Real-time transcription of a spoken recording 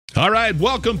All right,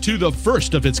 welcome to the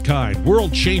first of its kind,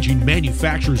 world-changing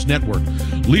manufacturers network.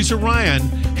 Lisa Ryan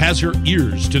has her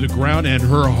ears to the ground and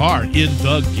her heart in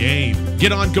the game.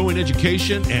 Get ongoing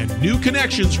education and new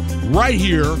connections right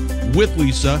here with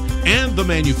Lisa and the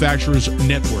Manufacturers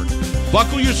Network.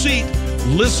 Buckle your seat,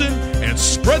 listen, and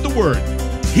spread the word.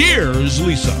 Here's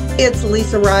Lisa. It's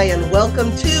Lisa Ryan.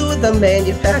 Welcome to the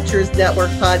Manufacturers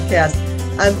Network podcast.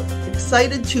 I'm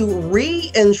excited to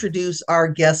reintroduce our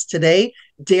guest today,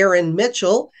 Darrin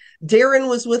Mitchell. Darrin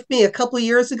was with me a couple of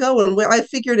years ago, and I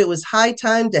figured it was high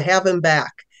time to have him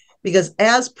back because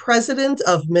as president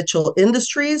of Mitchell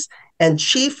Industries and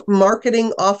chief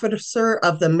marketing officer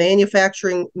of the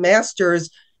Manufacturing Masters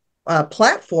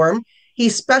platform, he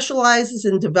specializes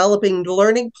in developing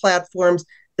learning platforms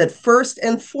that first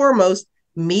and foremost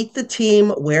meet the team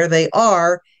where they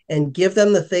are and give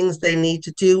them the things they need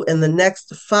to do in the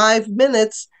next 5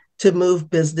 minutes to move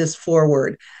business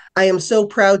forward. I am so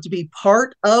proud to be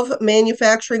part of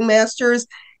Manufacturing Masters,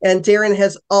 and Darrin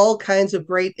has all kinds of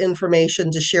great information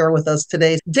to share with us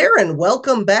today. Darrin,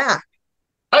 welcome back.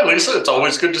 Hi, Lisa. It's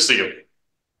always good to see you.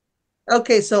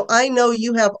 Okay, so I know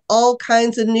you have all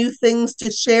kinds of new things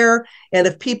to share, and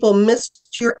if people missed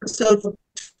your episode,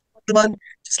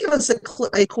 just give us a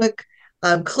quick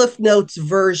Cliff Notes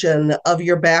version of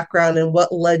your background and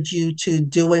what led you to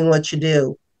doing what you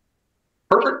do.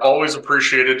 Perfect. Always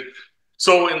appreciated.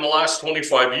 So in the last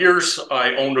 25 years,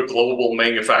 I owned a global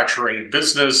manufacturing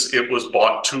business. It was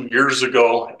bought 2 years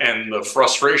ago. And the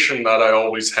frustration that I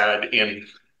always had in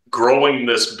growing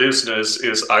this business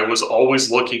is I was always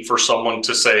looking for someone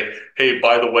to say, hey,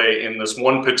 by the way, in this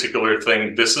one particular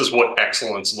thing, this is what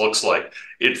excellence looks like.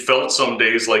 It felt some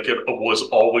days like it was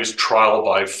always trial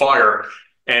by fire.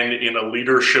 And in a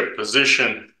leadership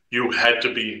position, you had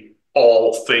to be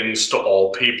all things to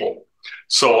all people.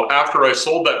 So after I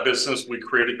sold that business, we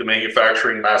created the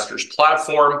Manufacturing Masters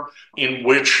platform, in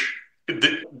which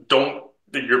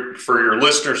for your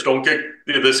listeners, don't get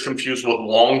this confused with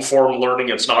long-form learning.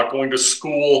 It's not going to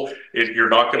school. You're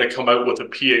not going to come out with a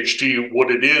PhD.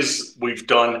 What it is we've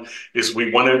done is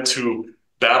we went out to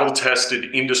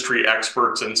battle-tested industry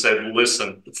experts and said,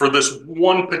 listen, for this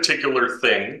one particular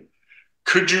thing,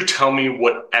 could you tell me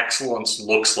what excellence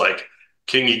looks like?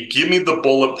 Can you give me the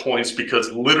bullet points?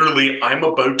 Because literally I'm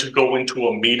about to go into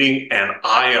a meeting and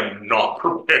I am not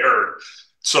prepared.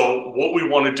 So what we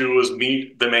want to do is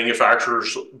meet the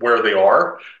manufacturers where they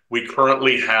are. We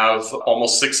currently have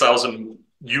almost 6,000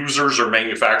 users or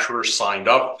manufacturers signed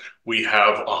up. We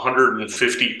have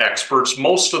 150 experts.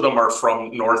 Most of them are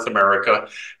from North America.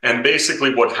 And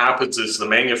basically what happens is the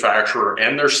manufacturer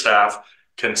and their staff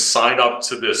can sign up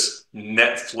to this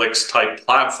Netflix type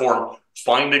platform,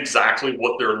 find exactly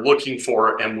what they're looking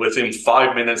for, and within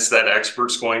 5 minutes, that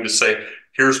expert's going to say,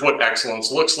 here's what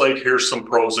excellence looks like, here's some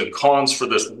pros and cons for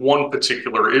this one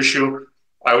particular issue.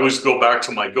 I always go back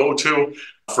to my go-to.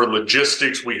 For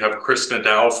logistics, we have Chris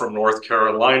Nadeau from North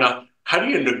Carolina. How do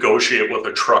you negotiate with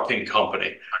a trucking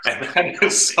company? And that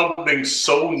is something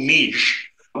so niche.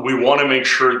 We want to make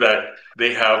sure that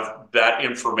they have that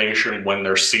information when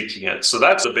they're seeking it. So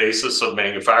that's the basis of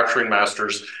Manufacturing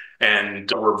Masters. And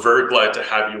we're very glad to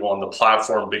have you on the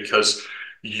platform because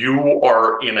you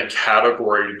are in a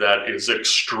category that is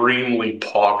extremely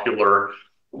popular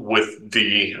with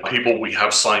the people we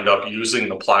have signed up using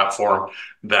the platform,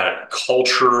 that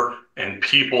culture and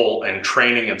people and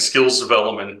training and skills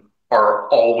development are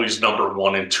always number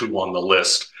 1 and 2 on the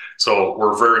list. So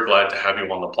we're very glad to have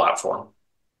you on the platform.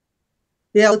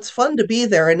 Yeah, it's fun to be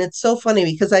there. And it's so funny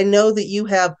because I know that you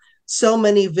have so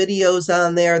many videos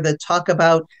on there that talk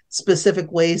about specific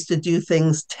ways to do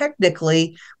things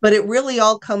technically, but it really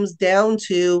all comes down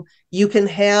to you can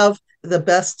have the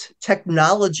best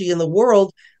technology in the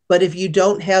world, but if you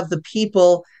don't have the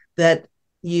people that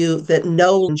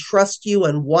know and trust you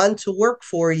and want to work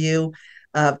for you,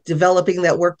 developing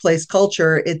that workplace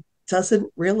culture, it doesn't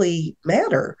really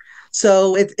matter.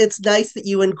 So it's nice that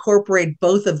you incorporate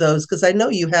both of those because I know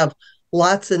you have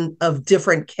lots of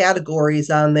different categories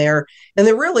on there, and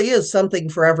there really is something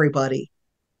for everybody.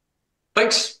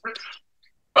 Thanks.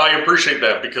 I appreciate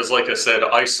that because, like I said,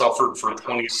 I suffered for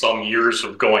 20-some years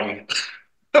of going,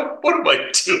 what am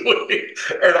I doing?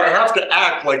 And I have to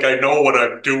act like I know what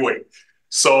I'm doing.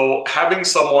 So having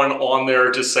someone on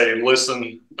there to say,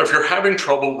 listen, if you're having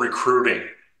trouble recruiting,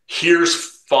 here's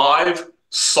 5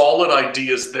 solid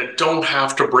ideas that don't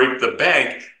have to break the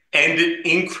bank, and it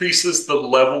increases the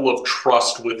level of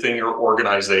trust within your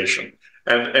organization.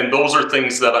 And those are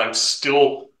things that I'm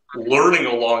still learning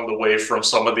along the way from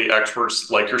some of the experts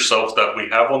like yourself that we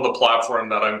have on the platform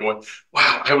that I'm going,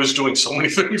 wow, I was doing so many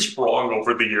things wrong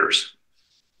over the years.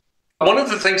 One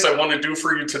of the things I want to do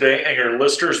for you today and your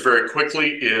listeners very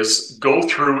quickly is go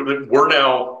through, we're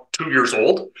now 2 years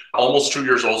old, almost 2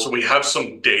 years old, so we have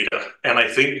some data. And I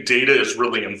think data is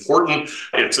really important.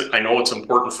 I know it's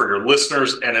important for your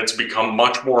listeners, and it's become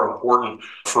much more important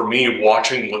for me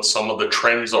watching what some of the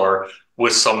trends are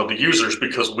with some of the users,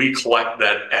 because we collect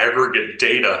that aggregate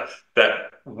data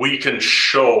that we can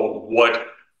show what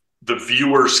the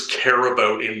viewers care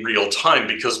about in real time,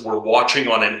 because we're watching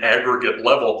on an aggregate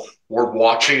level. We're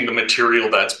watching the material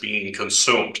that's being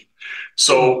consumed.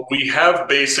 So we have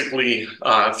basically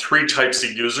three types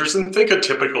of users, and think a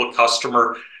typical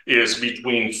customer is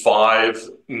between 5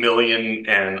 million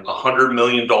and $100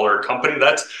 million company.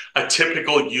 That's a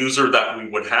typical user that we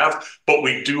would have, but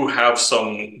we do have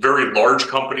some very large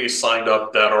companies signed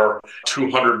up that are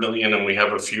 200 million, and we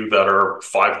have a few that are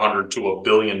 500 to $1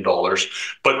 billion.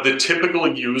 But the typical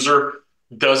user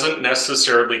doesn't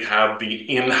necessarily have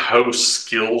the in-house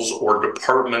skills or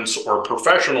departments or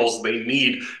professionals they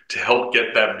need to help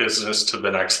get that business to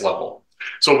the next level.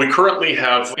 So we currently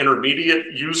have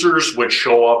intermediate users, which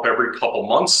show up every couple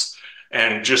months.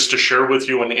 And just to share with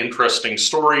you an interesting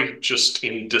story, just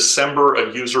in December,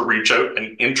 an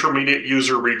intermediate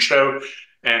user reached out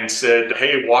and said,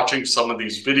 hey, watching some of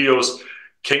these videos,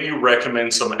 can you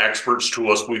recommend some experts to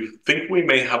us? We think we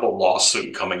may have a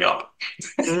lawsuit coming up.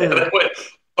 And I went,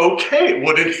 okay,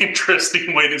 what an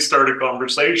interesting way to start a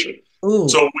conversation. Ooh.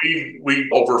 So we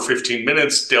over 15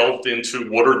 minutes delved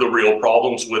into what are the real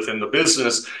problems within the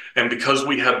business. And because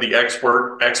we had the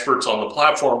experts on the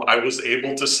platform, I was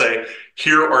able to say,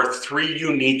 here are 3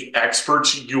 unique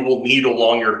experts you will need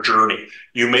along your journey.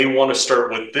 You may want to start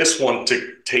with this one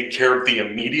to take care of the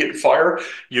immediate fire.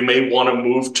 You may want to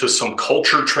move to some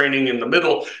culture training in the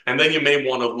middle, and then you may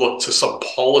want to look to some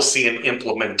policy and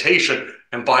implementation.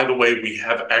 And by the way, we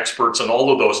have experts in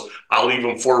all of those. I'll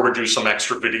even forward you some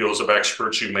extra videos of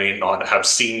experts you may not have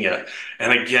seen yet.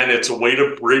 And again, it's a way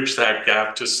to bridge that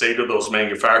gap to say to those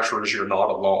manufacturers, you're not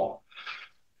alone.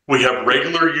 We have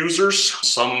regular users.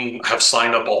 Some have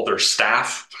signed up all their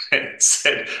staff and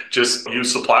said, just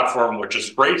use the platform, which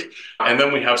is great. And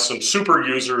then we have some super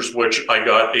users, which I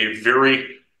got a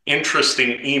very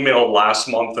interesting email last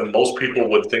month, and most people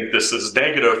would think this is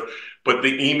negative, but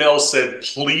the email said,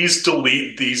 please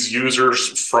delete these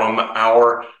users from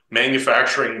our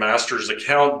manufacturing master's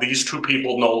account. These 2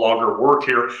 people no longer work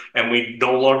here, and we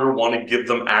no longer want to give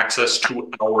them access to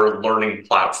our learning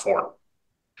platform.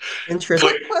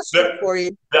 Interesting question for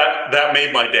you. That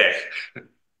made my day.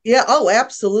 Yeah, oh,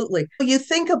 absolutely. You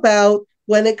think about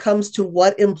when it comes to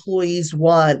what employees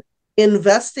want,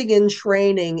 investing in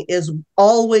training is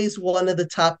always one of the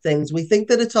top things. We think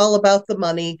that it's all about the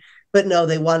money, but no,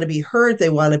 they want to be heard,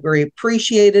 they want to be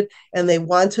appreciated, and they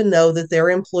want to know that their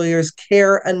employers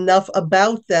care enough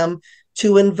about them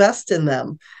to invest in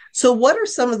them. So what are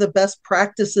some of the best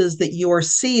practices that you are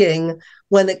seeing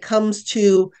when it comes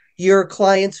to your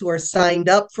clients who are signed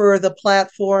up for the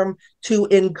platform to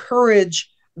encourage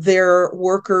their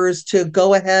workers to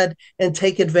go ahead and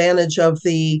take advantage of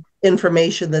the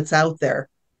information that's out there?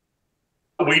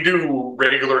 We do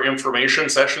regular information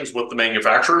sessions with the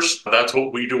manufacturers. That's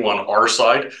what we do on our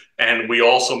side. And we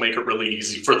also make it really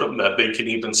easy for them that they can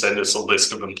even send us a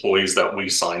list of employees that we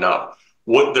sign up.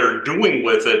 What they're doing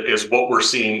with it is what we're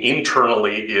seeing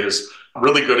internally is a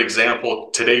really good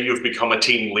example. Today, you've become a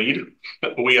team lead.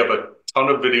 We have a ton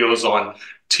of videos on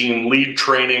team lead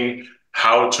training,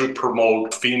 how to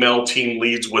promote female team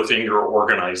leads within your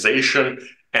organization.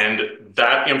 And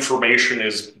that information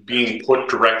is being put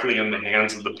directly in the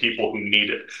hands of the people who need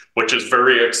it, which is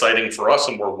very exciting for us.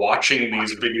 And we're watching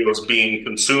these videos being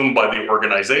consumed by the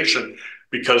organization,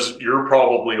 because you're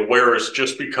probably aware is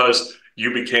just because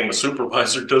you became a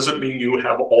supervisor doesn't mean you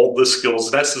have all the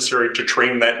skills necessary to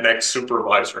train that next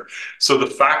supervisor. So the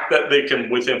fact that they can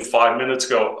within 5 minutes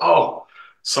go, oh,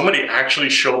 somebody actually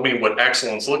showed me what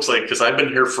excellence looks like, because I've been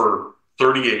here for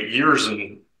 38 years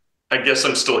and I guess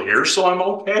I'm still here, so I'm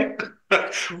okay.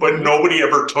 But nobody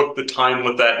ever took the time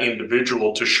with that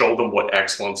individual to show them what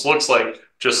excellence looks like,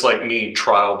 just like me,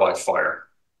 trial by fire.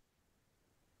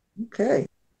 Okay.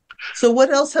 So what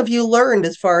else have you learned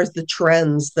as far as the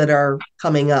trends that are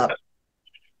coming up?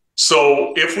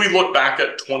 So if we look back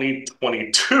at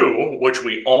 2022, which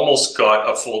we almost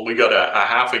got we got a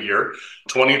half a year,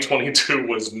 2022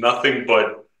 was nothing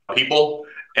but people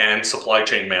and supply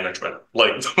chain management.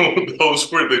 Like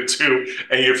those were the two.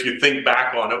 And if you think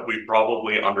back on it, we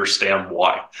probably understand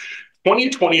why.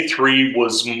 2023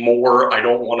 was more, I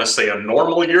don't want to say a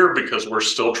normal year, because we're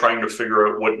still trying to figure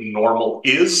out what normal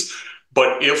is.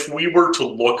 But if we were to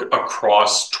look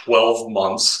across 12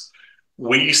 months,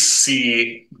 we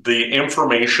see the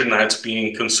information that's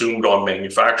being consumed on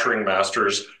Manufacturing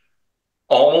Masters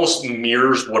almost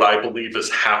mirrors what I believe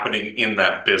is happening in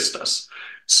that business.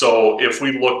 So if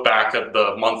we look back at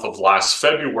the month of last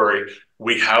February,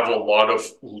 we have a lot of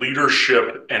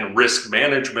leadership and risk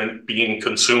management being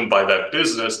consumed by that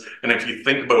business. And if you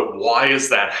think about why is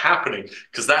that happening,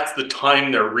 because that's the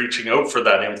time they're reaching out for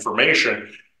that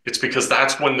information, it's because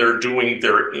that's when they're doing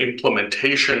their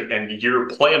implementation and year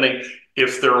planning.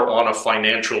 If they're on a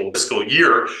financial fiscal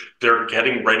year, they're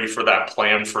getting ready for that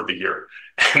plan for the year.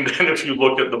 And then if you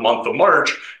look at the month of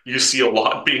March, you see a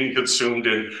lot being consumed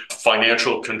in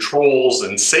financial controls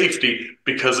and safety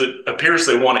because it appears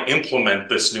they want to implement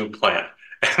this new plan.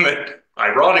 And then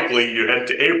ironically, you head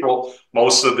to April,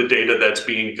 most of the data that's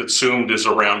being consumed is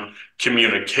around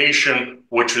communication,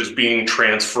 which is being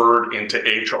transferred into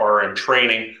HR and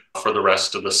training for the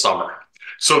rest of the summer.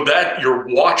 So that you're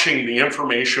watching the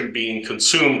information being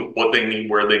consumed, what they need,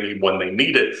 where they need, when they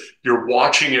need it. You're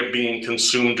watching it being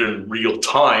consumed in real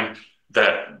time.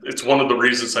 That it's one of the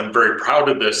reasons I'm very proud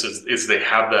of this is they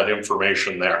have that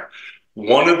information there.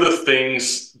 One of the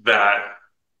things that,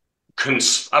 I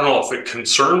don't know if it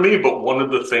concerned me, but one of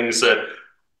the things that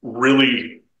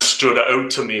really stood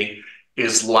out to me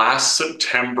is last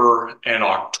September and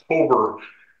October,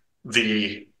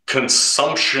 the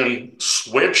consumption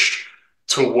switched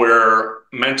to where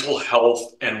mental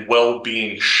health and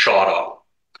well-being shot up.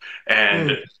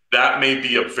 And that may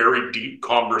be a very deep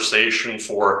conversation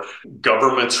for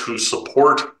governments who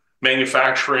support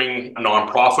manufacturing,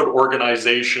 nonprofit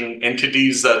organization,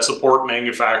 entities that support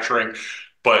manufacturing.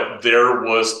 But there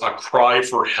was a cry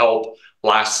for help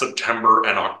last September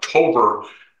and October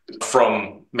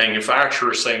from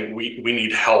manufacturers saying, we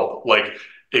need help. Like,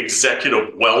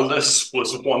 executive wellness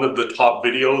was one of the top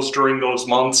videos during those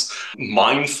months,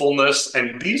 mindfulness.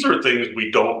 And these are things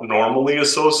we don't normally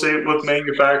associate with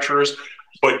manufacturers,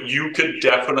 but you could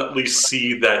definitely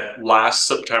see that last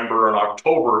September and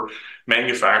October,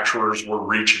 manufacturers were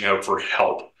reaching out for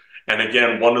help. And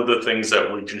again, one of the things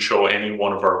that we can show any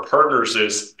one of our partners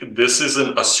is this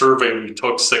isn't a survey we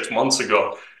took 6 months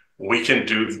ago. We can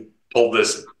pull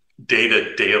this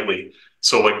data daily.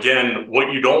 So again,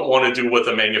 what you don't want to do with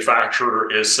a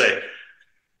manufacturer is say,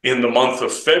 in the month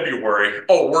of February,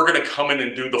 oh, we're going to come in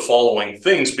and do the following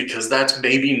things, because that's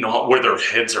maybe not where their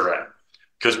heads are at.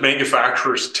 Because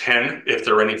manufacturers tend, if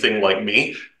they're anything like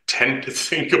me, tend to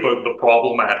think about the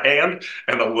problem at hand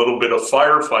and a little bit of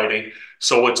firefighting.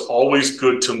 So it's always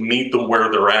good to meet them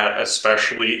where they're at,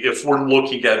 especially if we're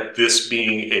looking at this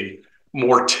being a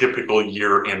more typical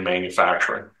year in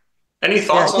manufacturing. Any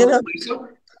thoughts on that, Lisa?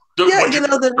 The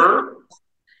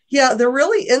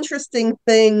really interesting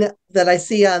thing that I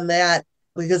see on that,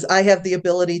 because I have the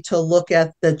ability to look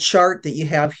at the chart that you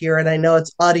have here, and I know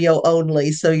it's audio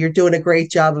only, so you're doing a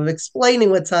great job of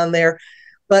explaining what's on there.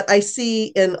 But I see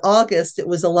in August, it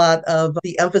was a lot of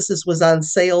the emphasis was on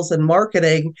sales and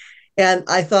marketing. And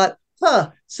I thought,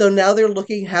 so now they're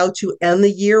looking how to end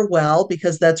the year well,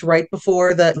 because that's right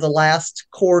before the last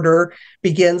quarter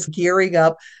begins gearing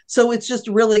up. So it's just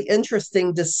really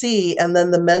interesting to see. And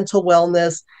then the mental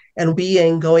wellness and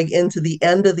being going into the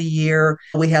end of the year.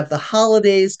 We have the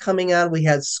holidays coming on. We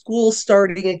had school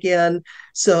starting again.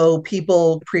 So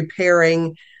people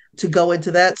preparing to go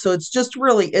into that. So it's just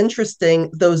really interesting,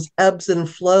 those ebbs and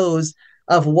flows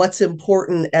of what's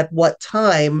important at what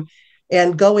time.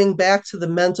 And going back to the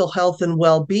mental health and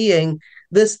well-being,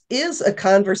 this is a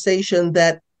conversation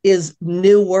that is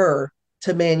newer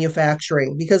to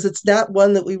manufacturing, because it's not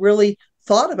one that we really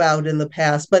thought about in the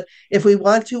past. But if we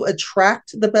want to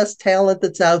attract the best talent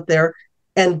that's out there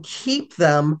and keep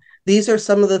them, these are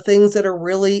some of the things that are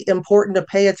really important to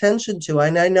pay attention to.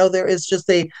 And I know there is just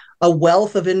a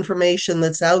wealth of information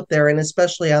that's out there, and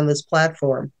especially on this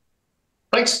platform.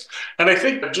 Thanks. And I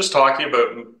think just talking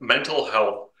about mental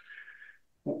health,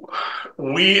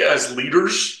 we as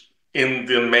leaders in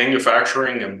the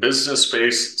manufacturing and business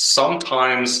space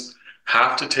sometimes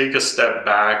have to take a step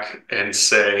back and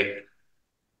say,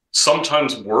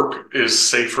 sometimes work is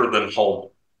safer than home.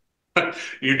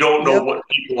 You don't know what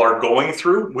people are going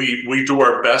through. We do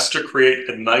our best to create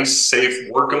a nice, safe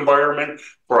work environment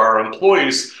for our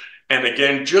employees. And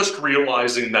again, just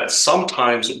realizing that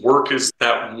sometimes work is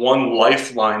that one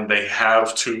lifeline they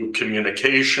have to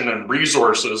communication and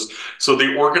resources. So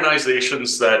the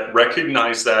organizations that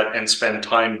recognize that and spend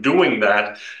time doing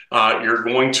that, you're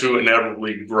going to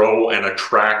inevitably grow and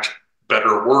attract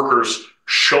better workers,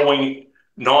 showing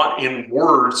not in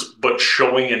words, but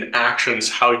showing in actions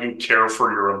how you care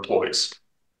for your employees.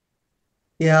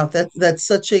 Yeah, that's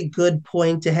such a good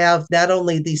point, to have not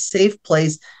only the safe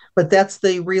place, but that's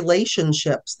the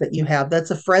relationships that you have. That's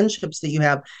the friendships that you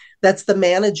have. That's the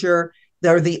manager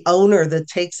or the owner that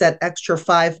takes that extra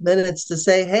 5 minutes to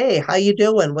say, hey, how you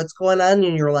doing? What's going on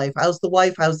in your life? How's the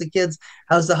wife? How's the kids?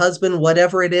 How's the husband?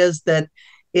 Whatever it is that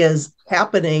is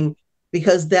happening,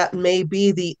 because that may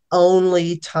be the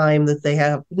only time that they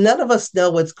have. None of us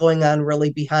know what's going on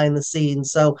really behind the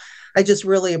scenes. So I just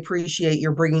really appreciate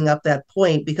your bringing up that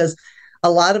point, because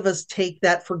a lot of us take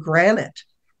that for granted,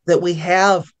 that we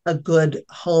have a good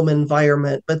home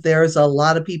environment, but there's a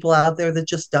lot of people out there that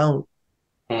just don't.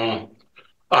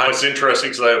 It's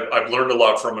interesting because I've learned a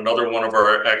lot from another one of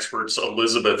our experts,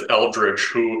 Elizabeth Eldridge,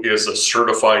 who is a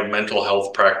certified mental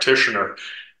health practititioner.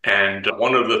 And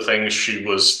one of the things she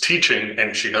was teaching,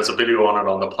 and she has a video on it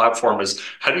on the platform, is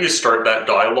how do you start that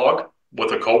dialogue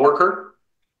with a coworker?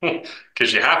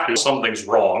 Because you have to, something's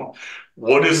wrong.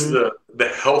 What is the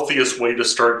healthiest way to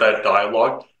start that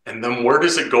dialogue? And then where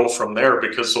does it go from there?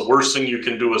 Because the worst thing you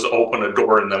can do is open a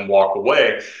door and then walk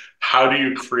away. How do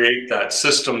you create that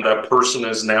system? That person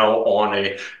is now on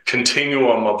a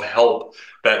continuum of help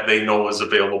that they know is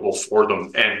available for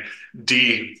them, and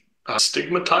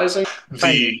stigmatizing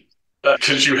the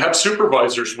because you have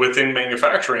supervisors within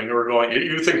manufacturing who are going,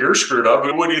 you think you're screwed up,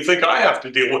 what do you think I have to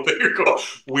deal with? It? Going,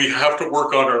 we have to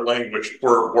work on our language.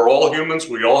 We're all humans.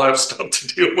 We all have stuff to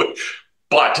deal with.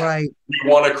 But we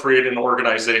want to create an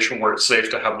organization where it's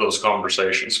safe to have those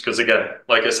conversations. Because again,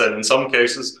 like I said, in some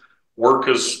cases, work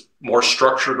is more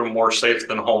structured and more safe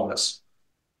than home is.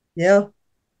 Yeah.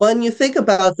 When you think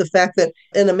about the fact that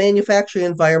in a manufacturing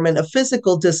environment, a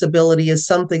physical disability is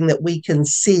something that we can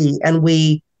see and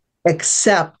we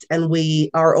accept and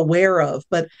we are aware of.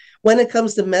 But when it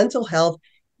comes to mental health,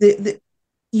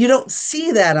 you don't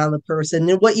see that on the person.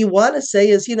 And what you want to say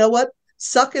is, you know what?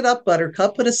 Suck it up,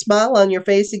 buttercup, put a smile on your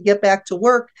face and get back to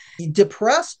work.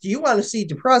 Depressed? Do you want to see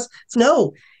depressed?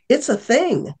 No, it's a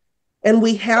thing. And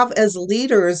we have as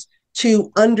leaders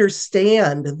to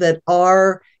understand that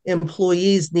our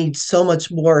employees need so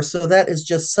much more. So that is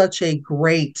just such a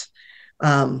great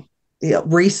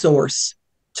resource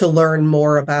to learn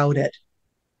more about it.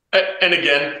 And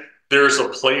again, there's a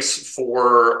place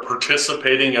for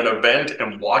participating in an event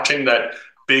and watching that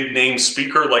big name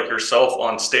speaker like yourself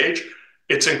on stage.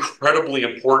 It's incredibly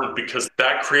important because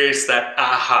that creates that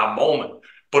aha moment.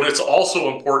 But it's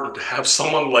also important to have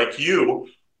someone like you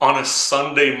on a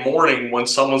Sunday morning when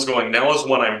someone's going, now is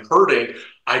when I'm hurting,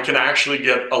 I can actually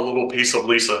get a little piece of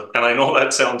Lisa. And I know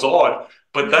that sounds odd,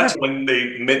 but that's when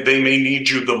they may need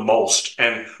you the most.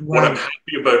 And what I'm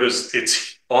happy about is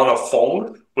it's on a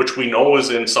phone, which we know is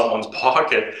in someone's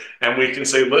pocket. And we can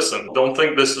say, listen, don't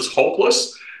think this is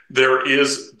hopeless. There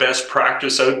is best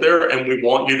practice out there, and we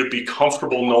want you to be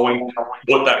comfortable knowing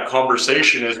what that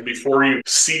conversation is before you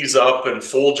seize up and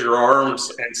fold your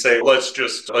arms and say, let's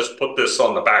put this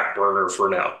on the back burner for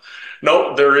now.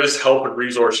 No, there is help and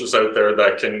resources out there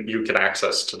that you can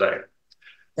access today.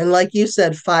 And like you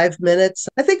said, 5 minutes.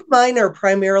 I think mine are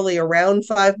primarily around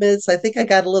 5 minutes. I think I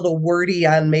got a little wordy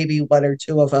on maybe one or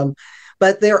two of them,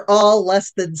 but they're all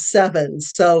less than 7.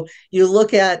 So you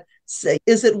look at,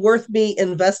 is it worth me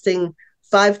investing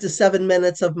 5 to 7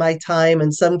 minutes of my time,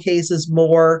 in some cases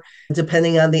more,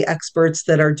 depending on the experts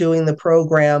that are doing the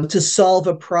program, to solve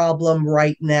a problem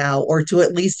right now, or to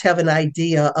at least have an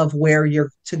idea of where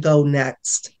you're to go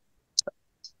next?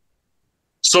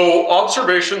 So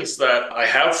observations that I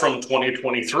have from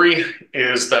 2023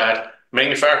 is that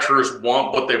manufacturers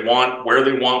want what they want, where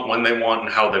they want, when they want, and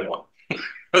how they want.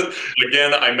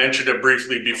 Again, I mentioned it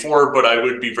briefly before, but I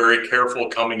would be very careful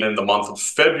coming in the month of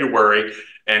February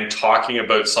and talking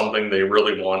about something they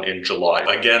really want in July.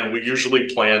 Again, we usually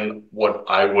plan what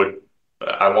I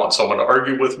want someone to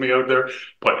argue with me out there,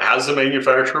 but as a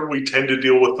manufacturer, we tend to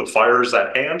deal with the fires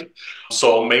at hand.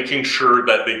 So making sure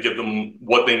that they give them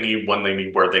what they need, when they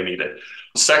need, where they need it.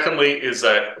 Secondly, is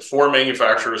that for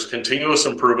manufacturers, continuous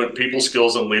improvement, people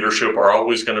skills, and leadership are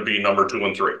always going to be number 2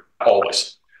 and 3,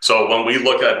 always. So when we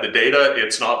look at the data,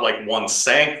 it's not like one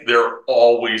sank. They're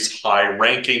always high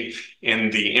ranking in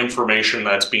the information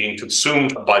that's being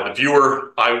consumed by the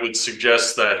viewer. I would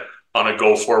suggest that on a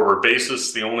go-forward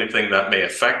basis, the only thing that may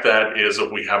affect that is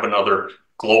if we have another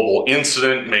global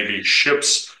incident, maybe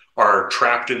ships are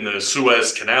trapped in the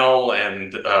Suez Canal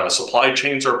and supply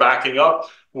chains are backing up.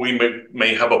 We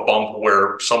may have a bump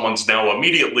where someone's now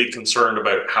immediately concerned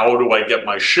about how do I get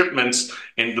my shipments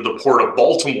into the port of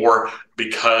Baltimore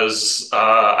because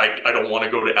I don't want to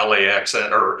go to LAX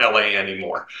or LA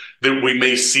anymore. That we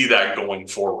may see that going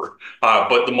forward.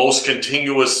 But the most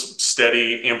continuous,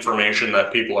 steady information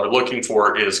that people are looking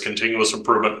for is continuous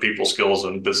improvement, people skills,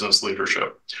 and business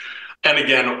leadership. And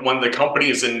again, when the company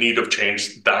is in need of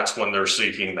change, that's when they're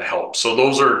seeking the help. So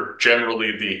those are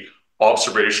generally the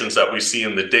observations that we see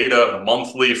in the data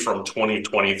monthly from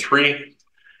 2023.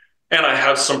 And I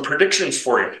have some predictions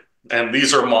for you. And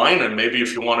these are mine. And maybe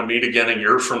if you want to meet again a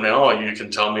year from now, you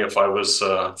can tell me if I was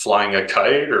flying a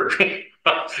kite or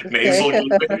nasal gazing.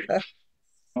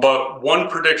 But one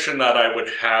prediction that I would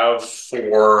have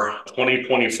for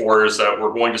 2024 is that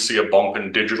we're going to see a bump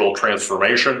in digital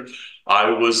transformation. I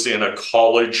was in a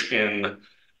college in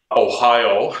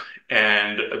Ohio,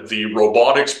 and the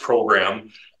robotics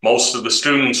program, most of the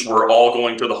students were all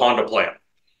going to the Honda plant.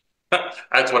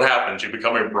 That's what happens. You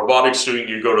become a robotics student,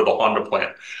 you go to the Honda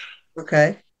plant.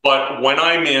 Okay. But when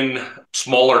I'm in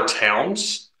smaller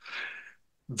towns,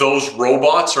 those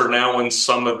robots are now in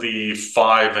some of the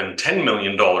 $5 and $10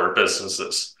 million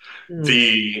businesses.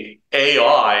 The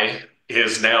AI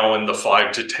is now in the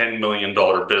 $5 to $10 million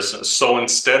business. So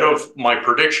my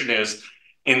prediction is,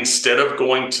 instead of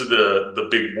going to the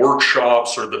big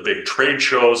workshops or the big trade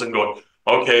shows and going,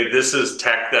 okay, this is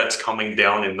tech that's coming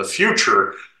down in the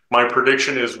future, my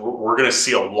prediction is we're going to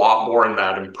see a lot more in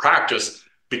that in practice,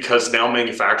 because now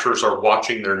manufacturers are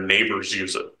watching their neighbors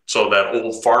use it. So that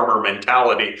old farmer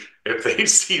mentality, if they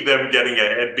see them getting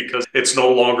ahead, because it's no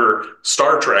longer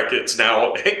Star Trek, it's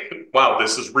now, hey, wow,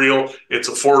 this is real, it's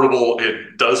affordable,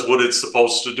 it does what it's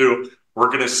supposed to do. We're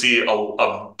going to see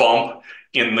a bump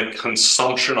in the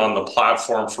consumption on the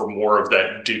platform for more of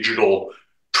that digital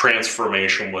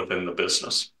transformation within the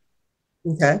business.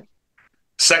 Okay.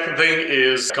 Second thing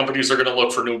is companies are going to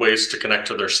look for new ways to connect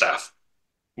to their staff.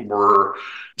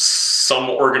 Some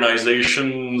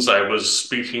organizations, I was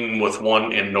speaking with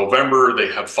one in November,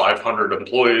 they have 500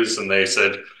 employees, and they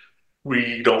said,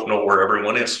 we don't know where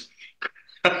everyone is.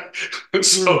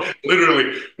 So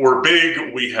literally, we're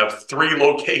big, we have 3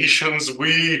 locations,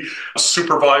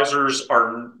 supervisors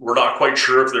we're not quite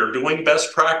sure if they're doing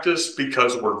best practice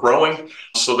because we're growing.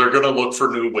 So they're going to look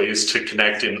for new ways to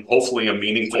connect in hopefully a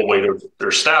meaningful way to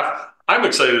their staff. I'm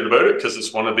excited about it because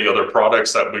it's one of the other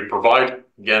products that we provide.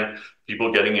 Again,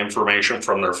 people getting information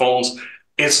from their phones.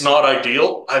 It's not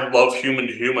ideal. I love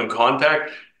human-to-human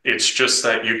contact. It's just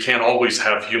that you can't always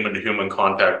have human-to-human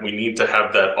contact. We need to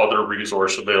have that other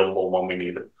resource available when we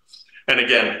need it. And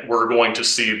again, we're going to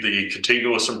see the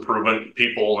continuous improvement,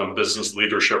 people and business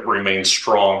leadership remain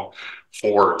strong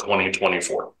for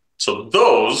 2024. So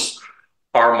those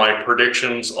are my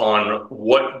predictions on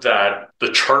what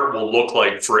the chart will look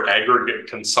like for aggregate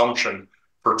consumption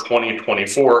for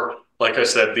 2024. Like I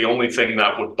said, the only thing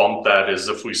that would bump that is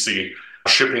if we see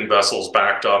shipping vessels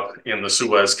backed up in the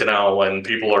Suez Canal and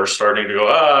people are starting to go,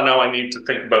 now I need to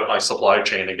think about my supply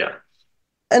chain again.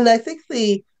 And I think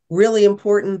the really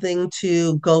important thing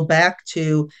to go back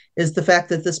to is the fact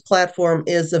that this platform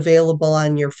is available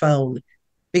on your phone.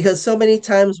 Because so many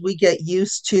times we get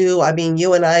used to, I mean,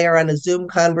 you and I are on a Zoom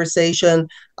conversation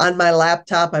on my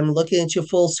laptop, I'm looking at you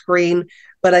full screen,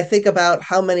 but I think about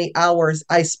how many hours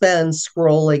I spend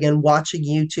scrolling and watching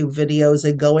YouTube videos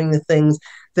and going to things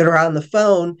that are on the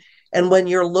phone. And when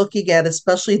you're looking at,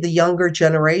 especially the younger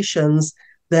generations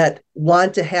that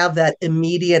want to have that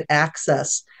immediate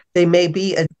access, they may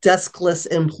be a deskless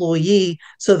employee,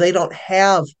 so they don't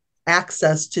have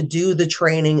access to do the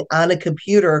training on a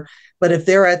computer. But if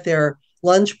they're at their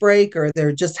lunch break or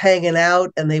they're just hanging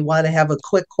out and they want to have a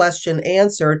quick question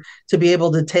answered, to be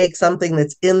able to take something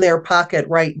that's in their pocket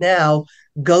right now,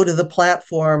 go to the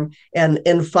platform, and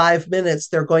in 5 minutes,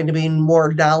 they're going to be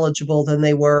more knowledgeable than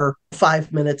they were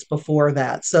 5 minutes before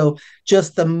that. So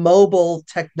just the mobile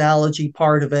technology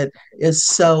part of it is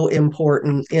so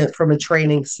important from a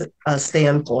training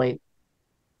standpoint.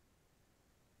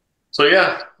 So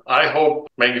yeah, I hope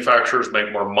manufacturers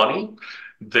make more money.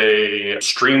 They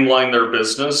streamline their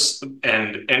business,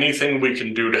 and anything we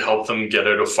can do to help them get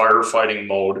out of firefighting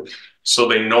mode so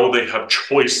they know they have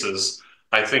choices,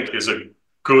 I think is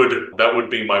that would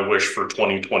be my wish for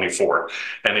 2024.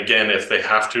 And again, if they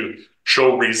have to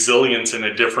show resilience in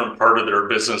a different part of their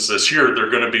business this year,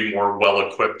 they're going to be more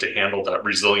well-equipped to handle that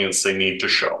resilience they need to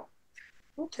show.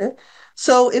 Okay.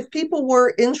 So if people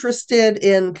were interested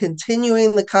in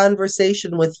continuing the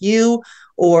conversation with you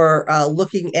or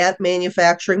looking at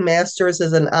Manufacturing Masters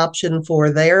as an option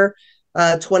for their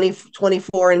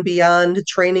 2024 and beyond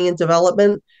training and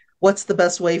development, what's the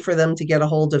best way for them to get a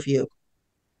hold of you?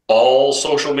 All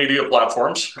social media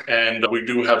platforms, and we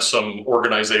do have some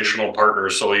organizational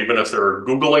partners. So even if they're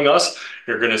Googling us,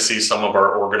 you're going to see some of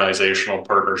our organizational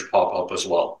partners pop up as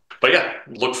well. But yeah,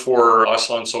 look for us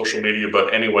on social media,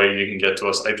 but any way you can get to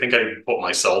us. I think I put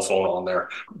my cell phone on there.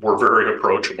 We're very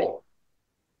approachable.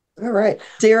 All right.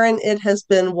 Darrin, it has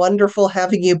been wonderful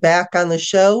having you back on the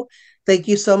show. Thank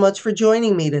you so much for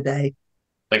joining me today.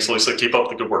 Thanks, Lisa. Keep up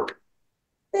the good work.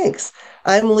 Thanks.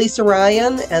 I'm Lisa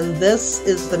Ryan, and this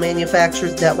is the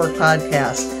Manufacturers Network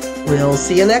Podcast. We'll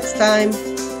see you next time.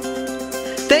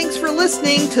 Thanks for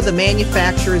listening to the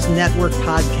Manufacturers Network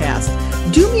Podcast.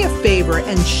 Do me a favor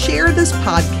and share this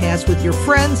podcast with your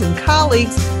friends and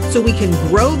colleagues so we can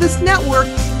grow this network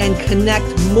and connect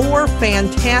more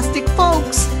fantastic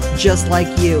folks just like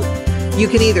you. You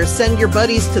can either send your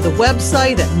buddies to the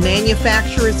website at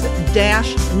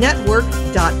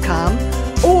manufacturers-network.com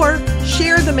or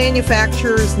share the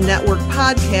Manufacturers Network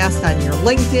podcast on your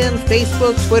LinkedIn,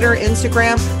 Facebook, Twitter,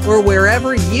 Instagram, or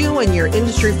wherever you and your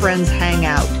industry friends hang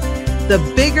out. The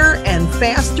bigger and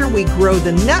faster we grow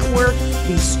the network,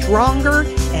 the stronger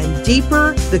and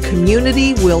deeper the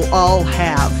community we'll all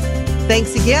have.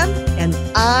 Thanks again, and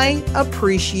I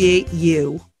appreciate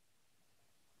you.